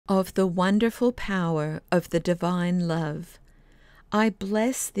of the wonderful power of the divine love. I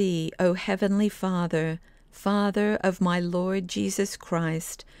bless thee, O Heavenly Father, Father of my Lord Jesus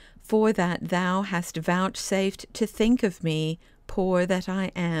Christ, for that thou hast vouchsafed to think of me, poor that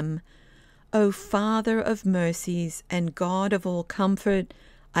I am. O Father of mercies and God of all comfort,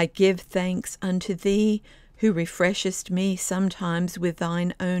 I give thanks unto thee, who refreshest me sometimes with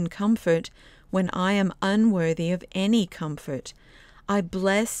thine own comfort, when I am unworthy of any comfort. I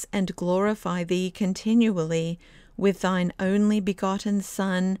bless and glorify thee continually with thine only begotten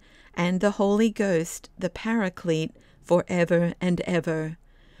Son, and the Holy Ghost, the Paraclete, for ever and ever.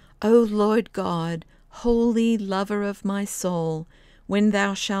 O Lord God, holy lover of my soul, when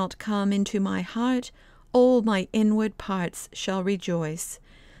thou shalt come into my heart, all my inward parts shall rejoice.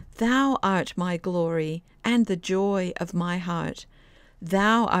 Thou art my glory and the joy of my heart.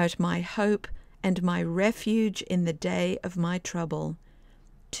 Thou art my hope and my refuge in the day of my trouble.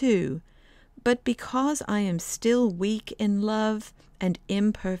 2. But because I am still weak in love and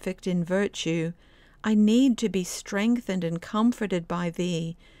imperfect in virtue, I need to be strengthened and comforted by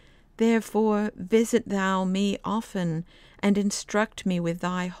thee. Therefore visit thou me often, and instruct me with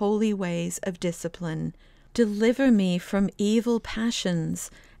thy holy ways of discipline. Deliver me from evil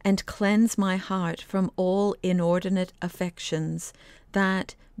passions, and cleanse my heart from all inordinate affections,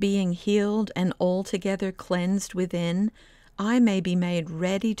 that, being healed and altogether cleansed within, I may be made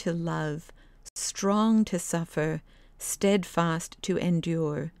ready to love, strong to suffer, steadfast to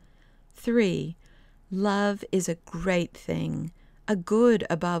endure. 3. Love is a great thing, a good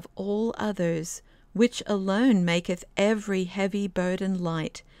above all others, which alone maketh every heavy burden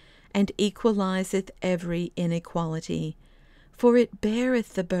light, and equalizeth every inequality. For it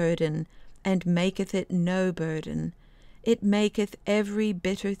beareth the burden, and maketh it no burden. It maketh every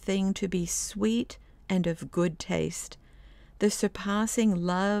bitter thing to be sweet and of good taste. The surpassing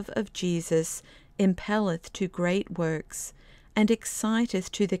love of Jesus impelleth to great works, and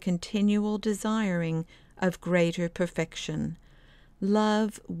exciteth to the continual desiring of greater perfection.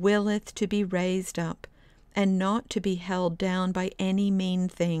 Love willeth to be raised up, and not to be held down by any mean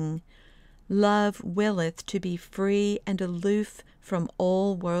thing. Love willeth to be free and aloof from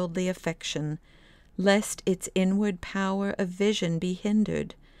all worldly affection, lest its inward power of vision be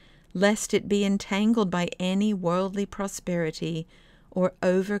hindered, lest it be entangled by any worldly prosperity, or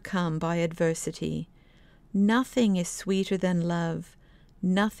overcome by adversity. Nothing is sweeter than love,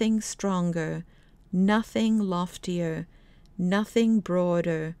 nothing stronger, nothing loftier, nothing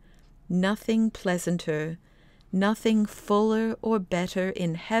broader, nothing pleasanter, nothing fuller or better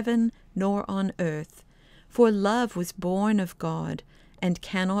in heaven nor on earth. For love was born of God, and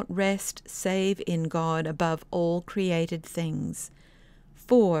cannot rest save in God above all created things.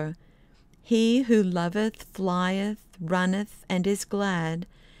 4. He who loveth flieth, runneth, and is glad.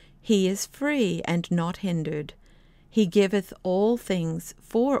 He is free and not hindered. He giveth all things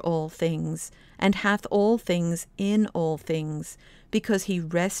for all things, and hath all things in all things, because he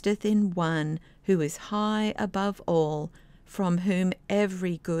resteth in one who is high above all, from whom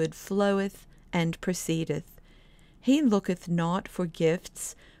every good floweth and proceedeth. He looketh not for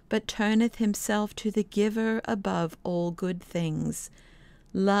gifts, but turneth himself to the giver above all good things.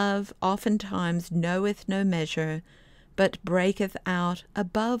 Love oftentimes knoweth no measure, but breaketh out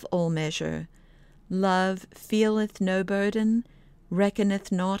above all measure. Love feeleth no burden,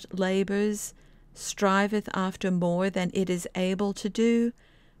 reckoneth not labours, striveth after more than it is able to do,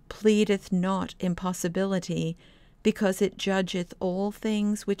 pleadeth not impossibility, because it judgeth all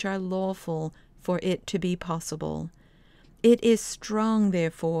things which are lawful for it to be possible. It is strong,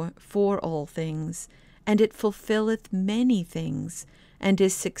 therefore, for all things, and it fulfilleth many things, and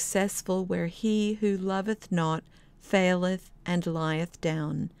is successful where he who loveth not faileth and lieth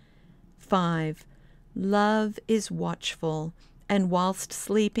down. 5. Love is watchful, and whilst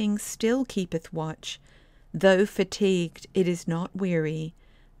sleeping still keepeth watch. Though fatigued, it is not weary.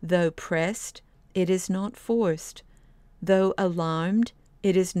 Though pressed, it is not forced. Though alarmed,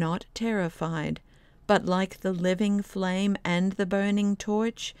 it is not terrified, but like the living flame and the burning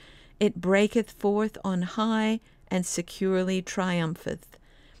torch, it breaketh forth on high, and securely triumpheth.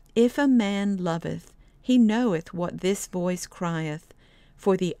 If a man loveth, he knoweth what this voice crieth,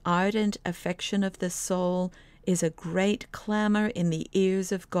 for the ardent affection of the soul is a great clamour in the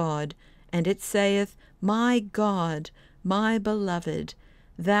ears of God, and it saith, My God, my beloved,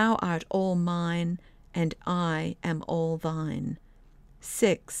 thou art all mine, and I am all thine.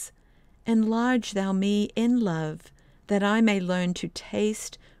 6. Enlarge thou me in love, that I may learn to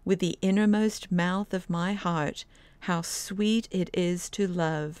taste with the innermost mouth of my heart how sweet it is to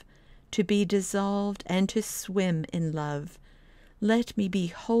love, to be dissolved and to swim in love. Let me be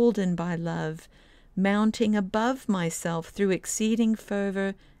holden by love, mounting above myself through exceeding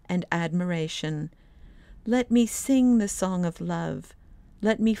fervor and admiration. Let me sing the song of love.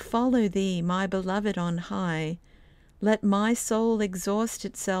 Let me follow thee, my beloved, on high. Let my soul exhaust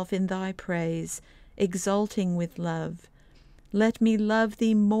itself in thy praise, exulting with love. Let me love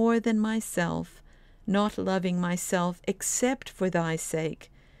thee more than myself, not loving myself except for thy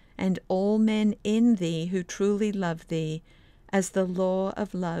sake, and all men in thee who truly love thee, as the law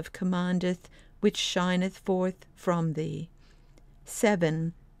of love commandeth, which shineth forth from thee.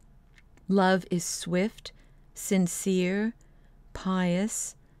 7. Love is swift, sincere,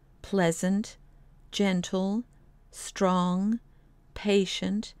 pious, pleasant, gentle, strong,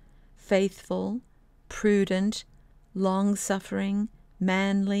 patient, faithful, prudent, long-suffering,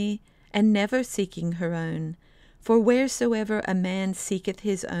 manly, and never seeking her own. For wheresoever a man seeketh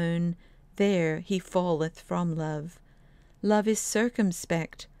his own, there he falleth from love. Love is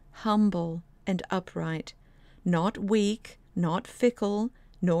circumspect, humble, and upright, not weak, not fickle,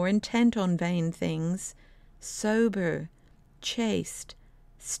 nor intent on vain things, sober, chaste,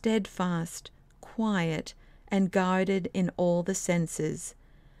 steadfast, quiet, and guarded in all the senses.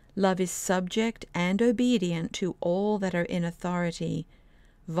 Love is subject and obedient to all that are in authority,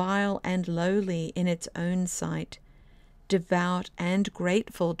 vile and lowly in its own sight, devout and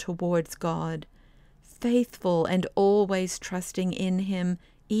grateful towards God, faithful and always trusting in him,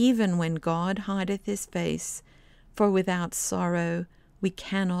 even when God hideth his face, for without sorrow we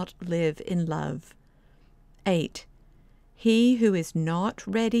cannot live in love. 8. He who is not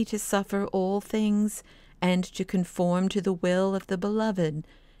ready to suffer all things, and to conform to the will of the beloved,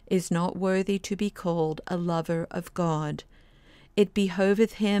 is not worthy to be called a lover of God. It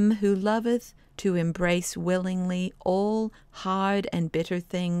behoveth him who loveth to embrace willingly all hard and bitter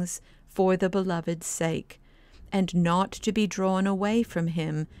things for the beloved's sake, and not to be drawn away from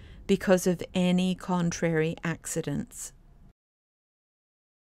him because of any contrary accidents.